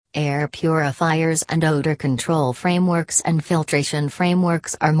Air purifiers and odor control frameworks and filtration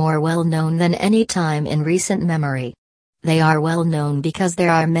frameworks are more well known than any time in recent memory. They are well known because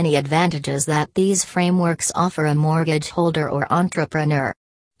there are many advantages that these frameworks offer a mortgage holder or entrepreneur.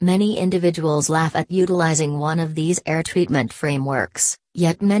 Many individuals laugh at utilizing one of these air treatment frameworks,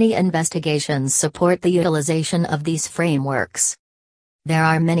 yet many investigations support the utilization of these frameworks. There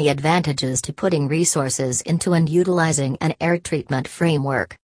are many advantages to putting resources into and utilizing an air treatment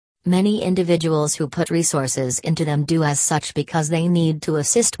framework. Many individuals who put resources into them do as such because they need to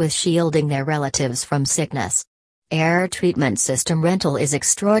assist with shielding their relatives from sickness. Air treatment system rental is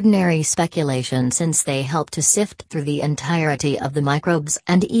extraordinary speculation since they help to sift through the entirety of the microbes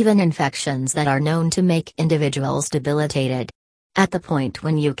and even infections that are known to make individuals debilitated. At the point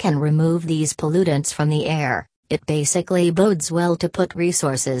when you can remove these pollutants from the air, it basically bodes well to put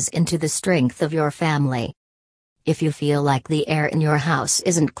resources into the strength of your family. If you feel like the air in your house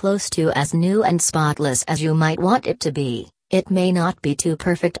isn't close to as new and spotless as you might want it to be, it may not be too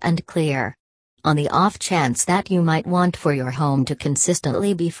perfect and clear. On the off chance that you might want for your home to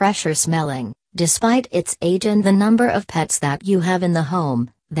consistently be fresher smelling, despite its age and the number of pets that you have in the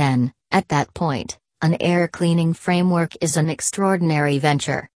home, then, at that point, an air cleaning framework is an extraordinary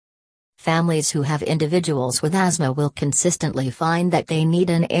venture. Families who have individuals with asthma will consistently find that they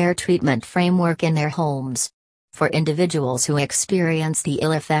need an air treatment framework in their homes. For individuals who experience the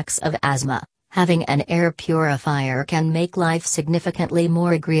ill effects of asthma, having an air purifier can make life significantly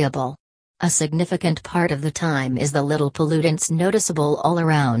more agreeable. A significant part of the time is the little pollutants noticeable all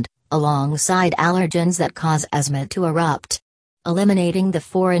around, alongside allergens that cause asthma to erupt. Eliminating the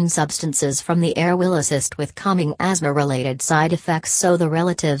foreign substances from the air will assist with calming asthma-related side effects so the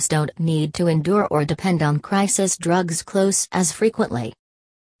relatives don't need to endure or depend on crisis drugs close as frequently.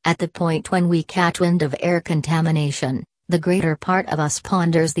 At the point when we catch wind of air contamination, the greater part of us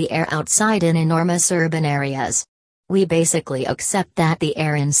ponders the air outside in enormous urban areas. We basically accept that the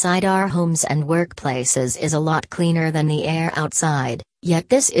air inside our homes and workplaces is a lot cleaner than the air outside, yet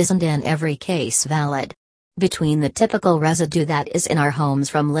this isn't in every case valid. Between the typical residue that is in our homes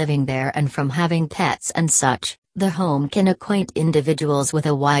from living there and from having pets and such, the home can acquaint individuals with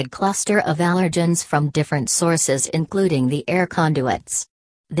a wide cluster of allergens from different sources including the air conduits.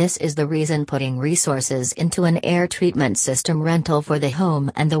 This is the reason putting resources into an air treatment system rental for the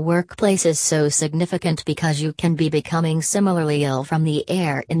home and the workplace is so significant because you can be becoming similarly ill from the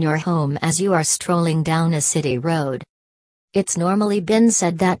air in your home as you are strolling down a city road. It's normally been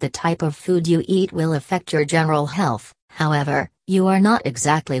said that the type of food you eat will affect your general health, however, you are not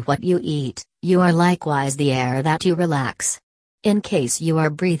exactly what you eat, you are likewise the air that you relax. In case you are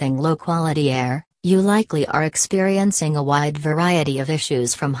breathing low-quality air, you likely are experiencing a wide variety of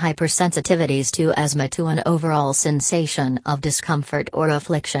issues from hypersensitivities to asthma to an overall sensation of discomfort or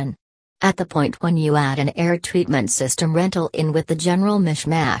affliction. At the point when you add an air treatment system rental in with the general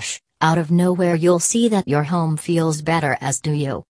mishmash, out of nowhere you'll see that your home feels better, as do you.